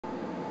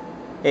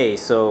Hey,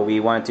 so we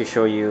wanted to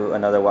show you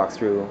another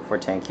walkthrough for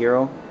Tank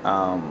Hero.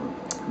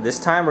 This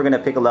time we're going to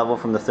pick a level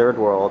from the third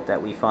world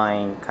that we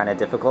find kind of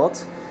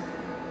difficult.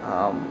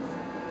 Um,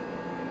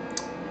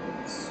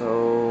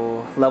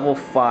 so level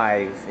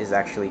 5 is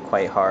actually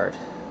quite hard.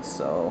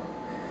 So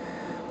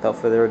without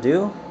further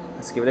ado,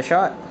 let's give it a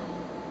shot.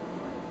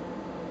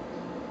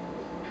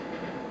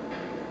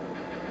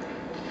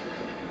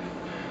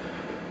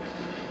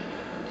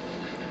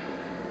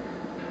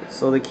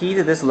 So the key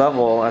to this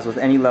level, as with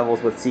any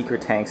levels with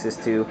secret tanks, is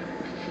to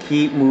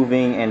keep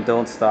moving and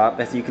don't stop.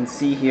 As you can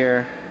see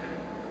here,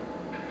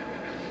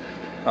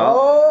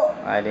 Oh!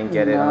 I didn't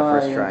get it on the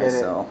first try,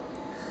 so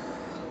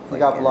you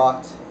got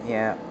blocked.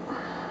 Yeah.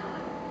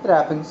 It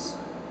happens.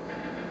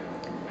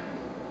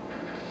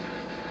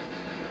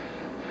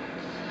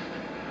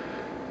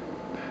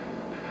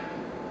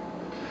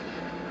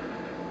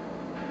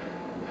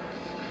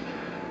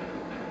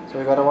 So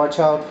we gotta watch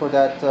out for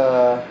that.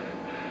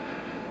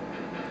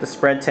 The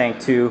spread tank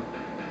too.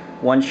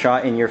 One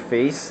shot in your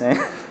face.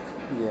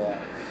 Yeah.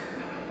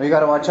 But you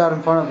gotta watch out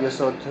in front of you,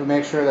 so to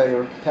make sure that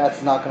your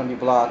path's not gonna be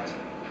blocked.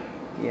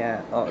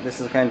 Yeah. Oh, this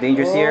is kind of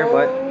dangerous here,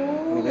 but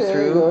move it through.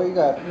 There you go. You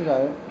got it. You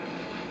got it.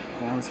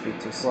 I don't speak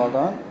too soon. Well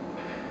done.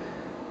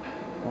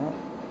 Oh.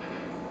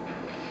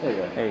 There you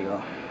go. There you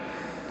go.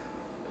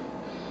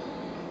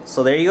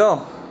 So there you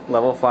go.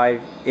 Level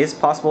 5 is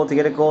possible to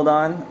get a gold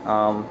on,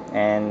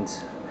 and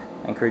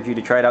I encourage you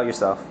to try it out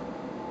yourself.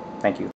 Thank you.